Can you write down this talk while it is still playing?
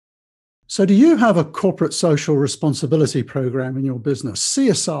So do you have a corporate social responsibility program in your business?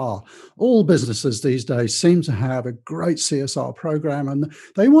 CSR, all businesses these days seem to have a great CSR program, and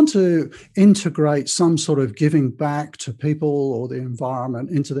they want to integrate some sort of giving back to people or the environment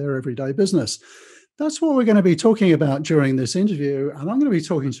into their everyday business. That's what we're going to be talking about during this interview, and I'm going to be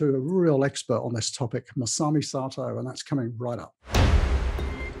talking to a real expert on this topic, Masami Sato, and that's coming right up.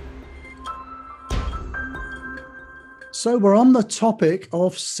 So we're on the topic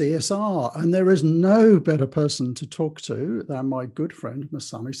of CSR, and there is no better person to talk to than my good friend,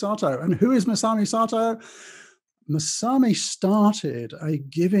 Masami Sato. And who is Masami Sato? Masami started a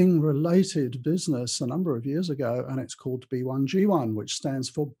giving-related business a number of years ago, and it's called B1G1, which stands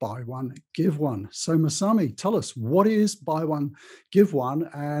for Buy One, Give One. So Masami, tell us, what is Buy One, Give One,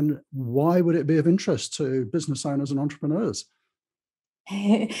 and why would it be of interest to business owners and entrepreneurs?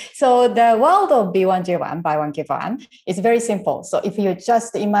 So the world of B1G1, Buy One, Give One, is very simple. So if you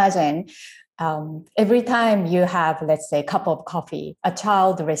just imagine every time you have, let's say, a cup of coffee, a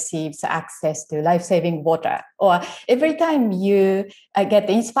child receives access to life-saving water, or every time you get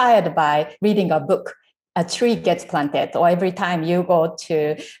inspired by reading a book, a tree gets planted, or every time you go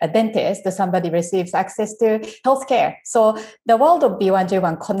to a dentist, somebody receives access to healthcare. So the world of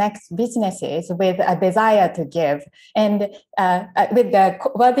B1G1 connects businesses with a desire to give and with the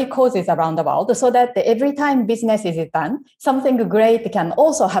worthy causes around the world, so that every time business is done, something great can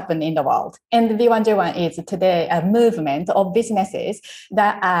also happen in the world. And B1G1 is today a movement of businesses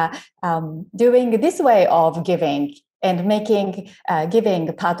that are doing this way of giving and making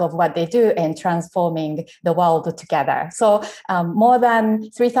giving part of what they do and transforming the world together. So more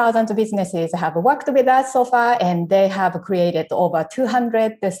than 3,000 businesses have worked with us so far, and they have created over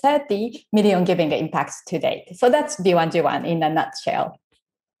 230 million giving impacts to date. So that's B1G1 in a nutshell.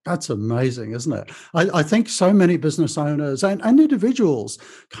 That's amazing, isn't it? I think so many business owners and individuals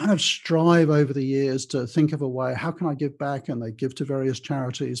kind of strive over the years to think of a way, how can I give back? And they give to various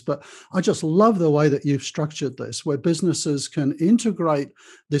charities. But I just love the way that you've structured this, where businesses can integrate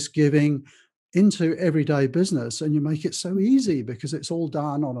this giving into everyday business, and you make it so easy because it's all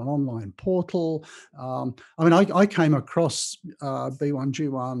done on an online portal. I came across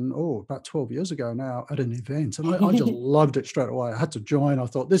B1G1 about 12 years ago now at an event, and I just loved it straight away. I had to join. I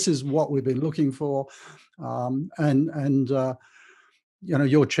thought, this is what we've been looking for.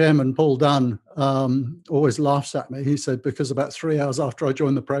 Your chairman, Paul Dunn, always laughs at me. He said, because about 3 hours after I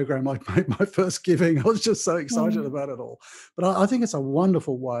joined the program, I'd made my first giving. I was just so excited about it all. But I think it's a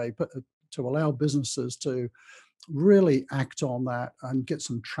wonderful way to allow businesses to really act on that and get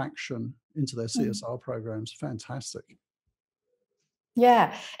some traction into their CSR programs. Fantastic.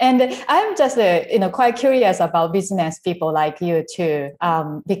 Yeah, and I'm just quite curious about business people like you too,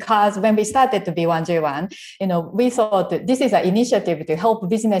 because when we started to B1G1, we thought that this is an initiative to help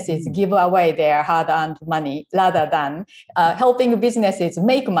businesses give away their hard-earned money rather than helping businesses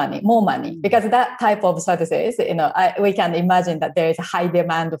make more money, because that type of services, we can imagine that there is a high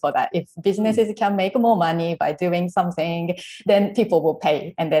demand for that. If businesses can make more money by doing something, then people will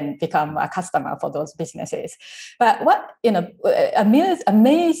pay and then become a customer for those businesses. But what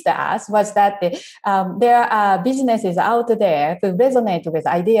amazed us was that there are businesses out there who resonate with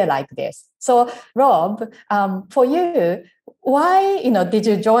idea like this. So Rob, for you, why did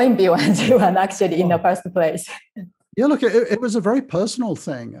you join B1G1 actually in the first place? Yeah, look, it was a very personal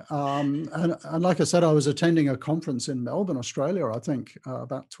thing. And like I said, I was attending a conference in Melbourne, Australia, I think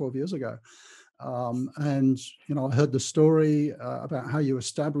about 12 years ago. I heard the story about how you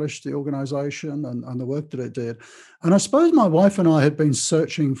established the organization and the work that it did. And I suppose my wife and I had been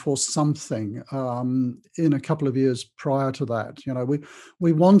searching for something in a couple of years prior to that.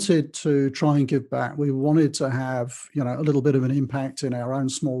 We wanted to try and give back. We wanted to have, a little bit of an impact in our own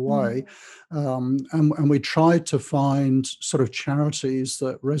small way. And we tried to find sort of charities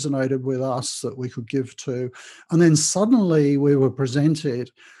that resonated with us that we could give to. And then suddenly we were presented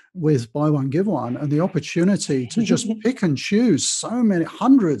with Buy One, Give One, and the opportunity to just pick and choose so many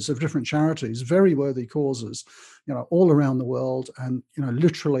hundreds of different charities, very worthy causes, all around the world. And,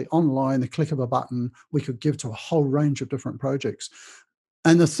 literally online, the click of a button, we could give to a whole range of different projects.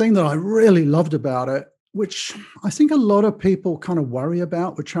 And the thing that I really loved about it, which I think a lot of people kind of worry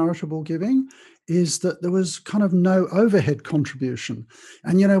about with charitable giving, is that there was kind of no overhead contribution.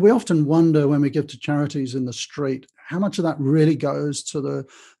 And, we often wonder when we give to charities in the street, how much of that really goes to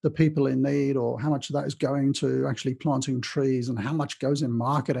the people in need, or how much of that is going to actually planting trees, and how much goes in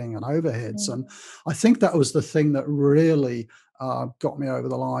marketing and overheads. And I think that was the thing that really got me over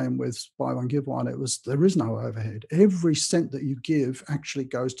the line with Buy One, Give One. There is no overhead. Every cent that you give actually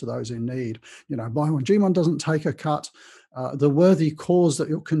goes to those in need. Buy One, G1 doesn't take a cut. The worthy cause that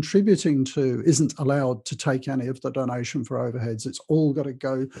you're contributing to isn't allowed to take any of the donation for overheads. It's all got to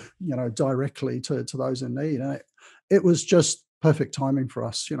go, directly to those in need. And it was just perfect timing for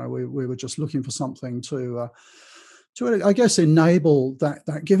us. We were just looking for something to I guess, enable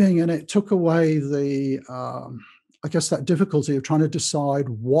that giving, and it took away the I guess that difficulty of trying to decide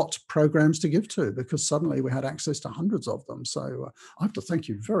what programs to give to, because suddenly we had access to hundreds of them. So I have to thank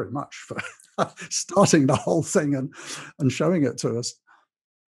you very much for starting the whole thing and showing it to us.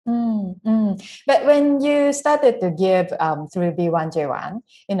 But when you started to give through B1J1,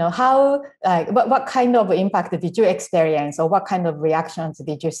 how, what kind of impact did you experience, or what kind of reactions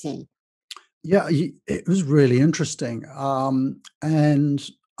did you see? Yeah, it was really interesting. And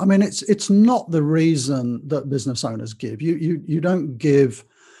I mean, it's not the reason that business owners give. You don't give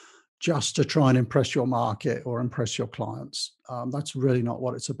just to try and impress your market or impress your clients. That's really not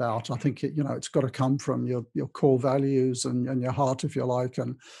what it's about. I think it's got to come from your core values and your heart, if you like.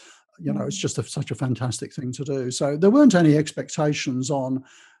 And it's just such a fantastic thing to do. So there weren't any expectations on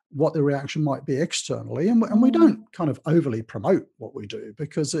what the reaction might be externally, and we don't kind of overly promote what we do,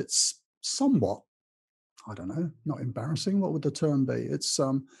 because it's somewhat, I don't know, not embarrassing. What would the term be? It's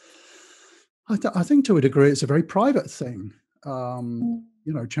I think to a degree it's a very private thing,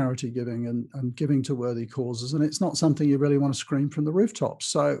 charity giving and giving to worthy causes, and it's not something you really want to scream from the rooftops.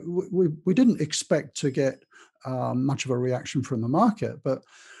 So we didn't expect to get much of a reaction from the market, but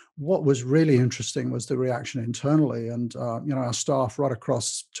what was really interesting was the reaction internally. And, our staff right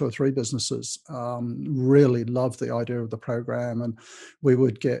across 2 or 3 businesses really loved the idea of the program. And we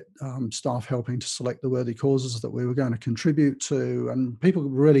would get staff helping to select the worthy causes that we were going to contribute to. And people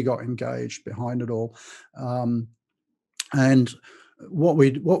really got engaged behind it all. And what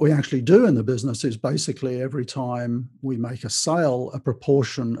we actually do in the business is basically every time we make a sale, a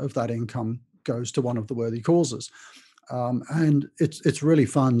proportion of that income goes to one of the worthy causes. And it's really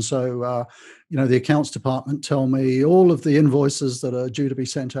fun. So, the accounts department tell me all of the invoices that are due to be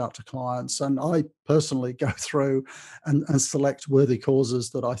sent out to clients. And I personally go through and select worthy causes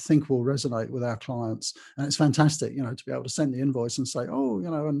that I think will resonate with our clients. And it's fantastic, to be able to send the invoice and say,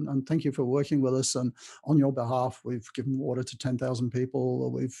 and thank you for working with us. And on your behalf, we've given water to 10,000 people,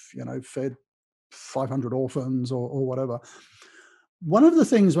 or we've, fed 500 orphans or whatever. One of the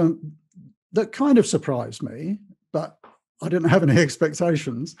things that kind of surprised me, but I didn't have any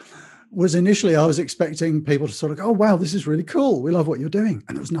expectations, was initially I was expecting people to sort of go, oh, wow, this is really cool. We love what you're doing.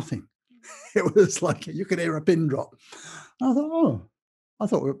 And there was nothing. It was like you could hear a pin drop. And I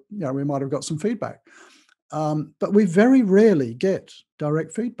thought we might have got some feedback. But we very rarely get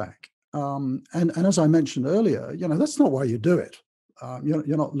direct feedback. And as I mentioned earlier, that's not why you do it.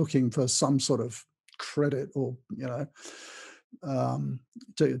 You're not looking for some sort of credit or,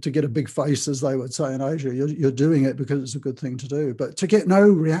 to get a big face, as they would say in Asia. You're doing it because it's a good thing to do. But to get no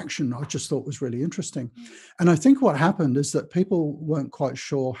reaction, I just thought was really interesting. And I think what happened is that people weren't quite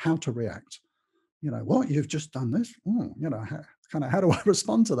sure how to react. What, you've just done this? How do I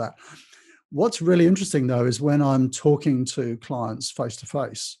respond to that? What's really interesting, though, is when I'm talking to clients face to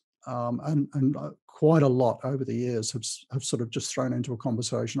face, and quite a lot over the years have sort of just thrown into a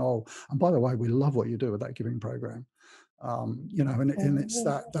conversation. Oh, and by the way, we love what you do with that giving program. And it's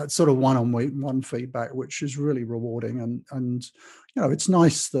that sort of one-on-one feedback, which is really rewarding. And it's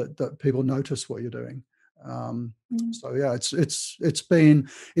nice that people notice what you're doing. So yeah,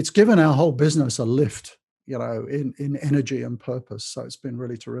 it's given our whole business a lift, in energy and purpose. So it's been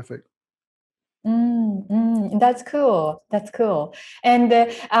really terrific. That's cool. That's cool. And,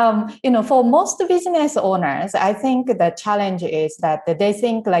 for most business owners, I think the challenge is that they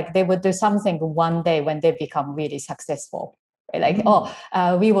think like they would do something one day when they become really successful. Like,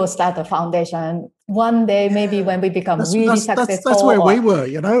 we will start a foundation one day, maybe when we become really successful. That's where we were,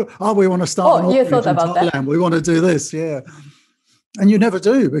 we want to start an you thought about Thailand. That? We want to do this, yeah. And you never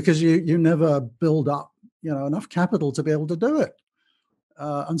do, because you never build up, enough capital to be able to do it.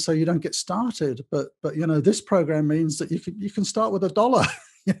 And so you don't get started, but this program means that you can start with $1,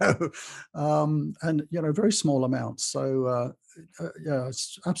 and very small amounts. So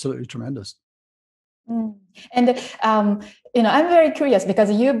it's absolutely tremendous. And I'm very curious,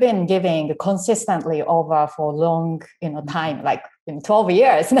 because you've been giving consistently over for long time, like in 12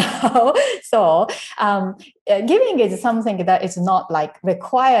 years now. So giving is something that is not like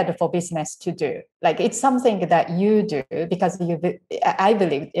required for business to do. Like it's something that you do because I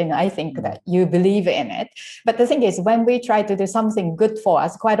believe, I think that you believe in it. But the thing is, when we try to do something good for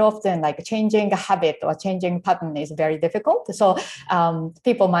us, quite often like changing a habit or changing pattern is very difficult. So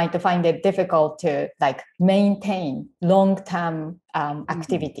people might find it difficult to like maintain long-term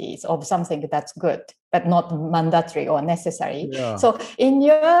activities of something that's good. but not mandatory or necessary. Yeah. So in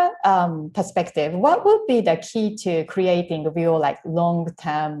your perspective, what would be the key to creating real like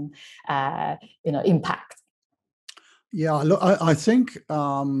long-term impact? Yeah, look, I think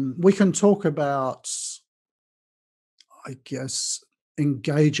we can talk about, I guess,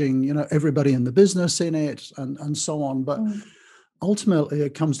 engaging, everybody in the business in it and so on. But ultimately,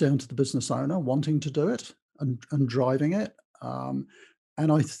 it comes down to the business owner wanting to do it and driving it.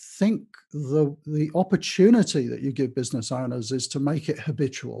 And I think the opportunity that you give business owners is to make it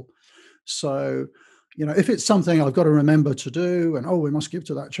habitual. So, if it's something I've got to remember to do and, we must give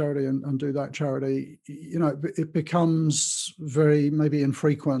to that charity and do that charity, it becomes very maybe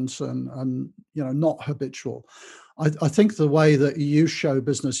infrequent and not habitual. I think the way that you show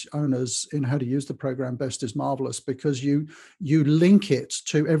business owners in how to use the program best is marvelous, because you link it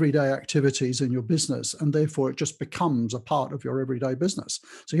to everyday activities in your business, and therefore it just becomes a part of your everyday business.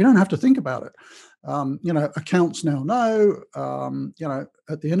 So you don't have to think about it. Accounts now know,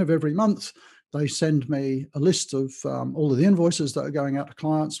 at the end of every month, they send me a list of all of the invoices that are going out to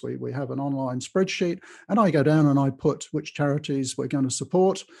clients. We have an online spreadsheet, and I go down and I put which charities we're going to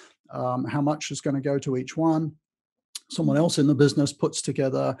support, how much is going to go to each one. Someone else in the business puts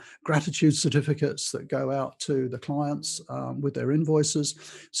together gratitude certificates that go out to the clients with their invoices.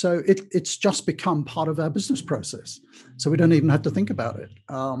 So it's just become part of our business process. So we don't even have to think about it.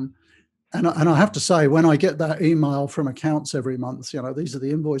 And I have to say, when I get that email from accounts every month, these are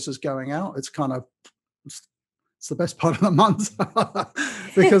the invoices going out, it's the best part of the month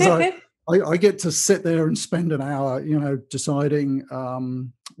because I get to sit there and spend an hour, deciding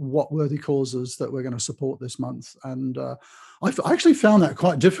what worthy causes that we're going to support this month. And I actually found that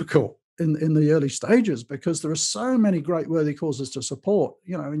quite difficult in the early stages, because there are so many great worthy causes to support,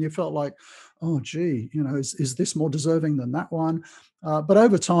 and you felt like, oh, gee, is this more deserving than that one? But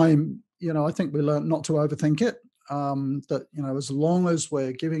over time, I think we learned not to overthink it. That, as long as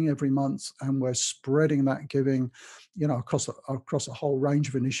we're giving every month and we're spreading that giving, across a whole range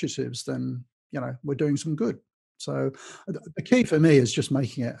of initiatives, then, we're doing some good. So the key for me is just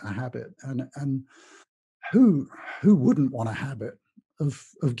making it a habit. And who wouldn't want a habit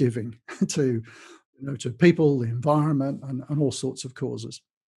of giving to, to people, the environment, and all sorts of causes.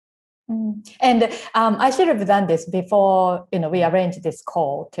 And I should have done this before, we arranged this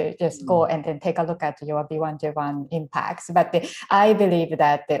call to just go and then take a look at your B1J1 impacts. But I believe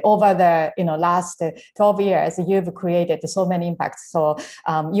that over the last 12 years, you've created so many impacts. So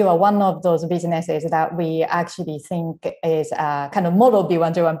you are one of those businesses that we actually think is a kind of model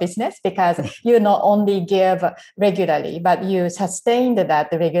B1J1 business, because you not only give regularly, but you sustained that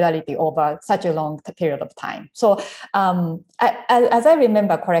regularity over such a long period of time. So as I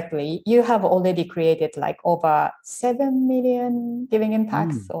remember correctly, you have already created like over 7 million giving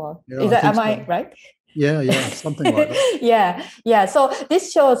impacts, or am I right? Yeah, something like that. Yeah. So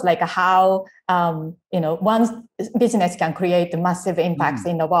this shows like how one business can create massive impacts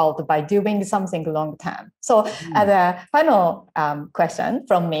in the world by doing something long term. So as a final question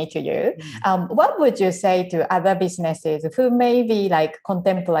from me to you, what would you say to other businesses who may be like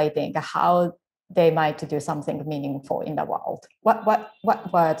contemplating how they might do something meaningful in the world? What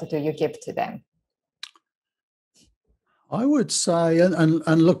word do you give to them? I would say, and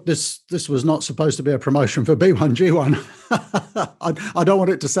look, this was not supposed to be a promotion for B1G1. I don't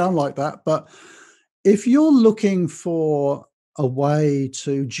want it to sound like that, but if you're looking for a way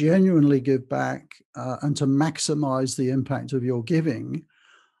to genuinely give back and to maximize the impact of your giving,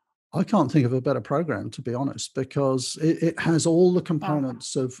 I can't think of a better program, to be honest, because it has all the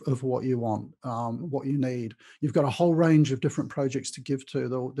components of what you want, what you need. You've got a whole range of different projects to give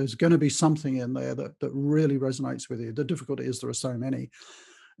to. There's going to be something in there that really resonates with you. The difficulty is there are so many.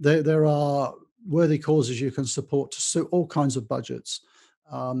 There are worthy causes you can support to suit all kinds of budgets.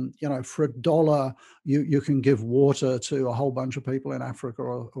 For $1, you can give water to a whole bunch of people in Africa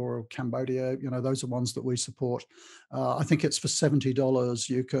or Cambodia. Those are ones that we support. I think it's for $70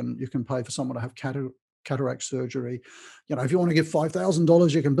 you can pay for someone to have cataract surgery. If you want to give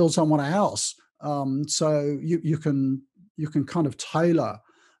 $5,000, you can build someone a house. So you can kind of tailor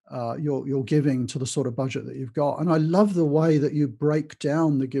your giving to the sort of budget that you've got. And I love the way that you break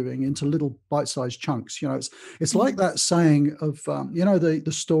down the giving into little bite-sized chunks. It's like that saying of,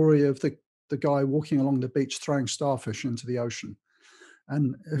 the story of the guy walking along the beach throwing starfish into the ocean.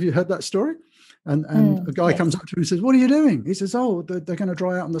 And have you heard that story? And a guy comes up to him and says, "What are you doing?" He says, "Oh, they're going to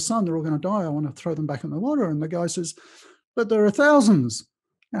dry out in the sun. They're all going to die. I want to throw them back in the water." And the guy says, "But there are thousands.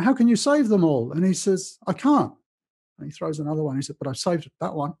 Now, how can you save them all?" And he says, "I can't." And he throws another one. He said, "But I've saved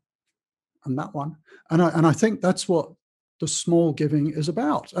that one and that one." And I think that's what the small giving is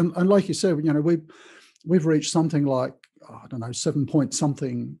about. And like you said, we've reached something like, I don't know, 7 point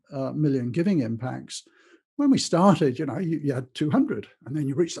something million giving impacts. When we started, you had 200, and then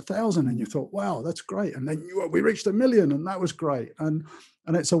you reached 1,000, and you thought, wow, that's great. And then we reached 1 million, and that was great. And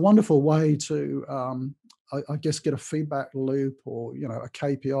it's a wonderful way to, I guess, get a feedback loop, or a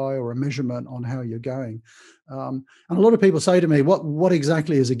KPI or a measurement on how you're going. And a lot of people say to me, what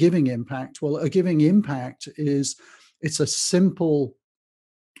exactly is a giving impact? Well, a giving impact it's a simple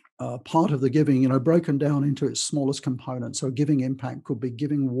part of the giving, broken down into its smallest components. So a giving impact could be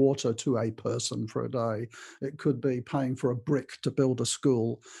giving water to a person for a day. It could be paying for a brick to build a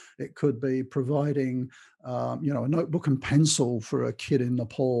school. It could be providing, a notebook and pencil for a kid in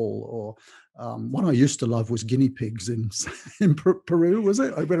Nepal. Or one I used to love was guinea pigs in Peru, was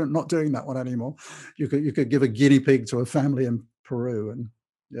it? We're not doing that one anymore. You could give a guinea pig to a family in Peru, and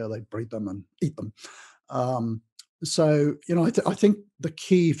they breed them and eat them. So, I think the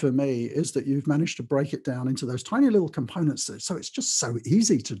key for me is that you've managed to break it down into those tiny little components. So it's just so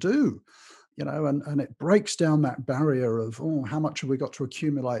easy to do, and it breaks down that barrier of, how much have we got to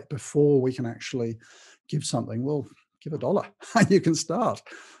accumulate before we can actually give something? Well, give $1 and you can start.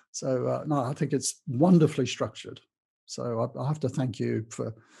 So, no, I think it's wonderfully structured. So I have to thank you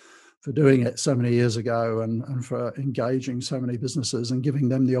for doing it so many years ago, and for engaging so many businesses and giving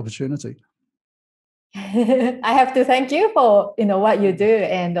them the opportunity. I have to thank you for what you do,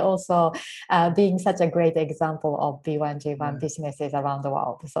 and also being such a great example of B1G1 businesses around the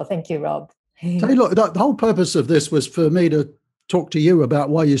world. So thank you, Rob. So, look, the whole purpose of this was for me to talk to you about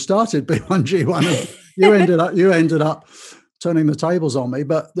why you started B1G1. And you ended up turning the tables on me.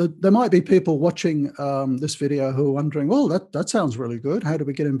 But there might be people watching this video who are wondering, well, that sounds really good. How do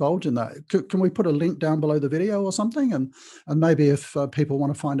we get involved in that? Can we put a link down below the video or something? And maybe if people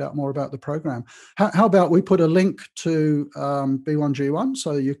want to find out more about the program, how about we put a link to B1G1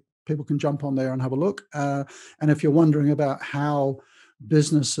 so people can jump on there and have a look. And if you're wondering about how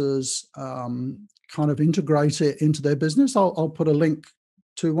businesses kind of integrate it into their business, I'll put a link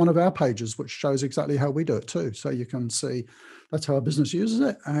to one of our pages, which shows exactly how we do it too. So you can see that's how our business uses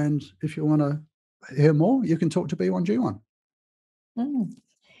it. And if you want to hear more, you can talk to B1G1.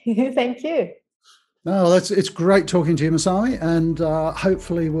 Thank you. No, it's great talking to you, Masami. And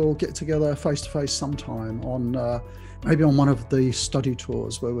hopefully we'll get together face-to-face sometime on maybe on one of the study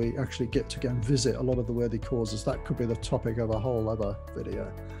tours where we actually get to go and visit a lot of the worthy causes. That could be the topic of a whole other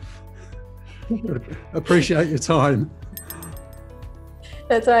video. Appreciate your time.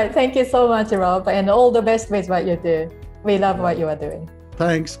 That's right. Thank you so much, Rob, and all the best with what you do. We love what you are doing.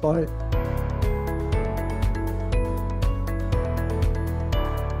 Thanks. Bye.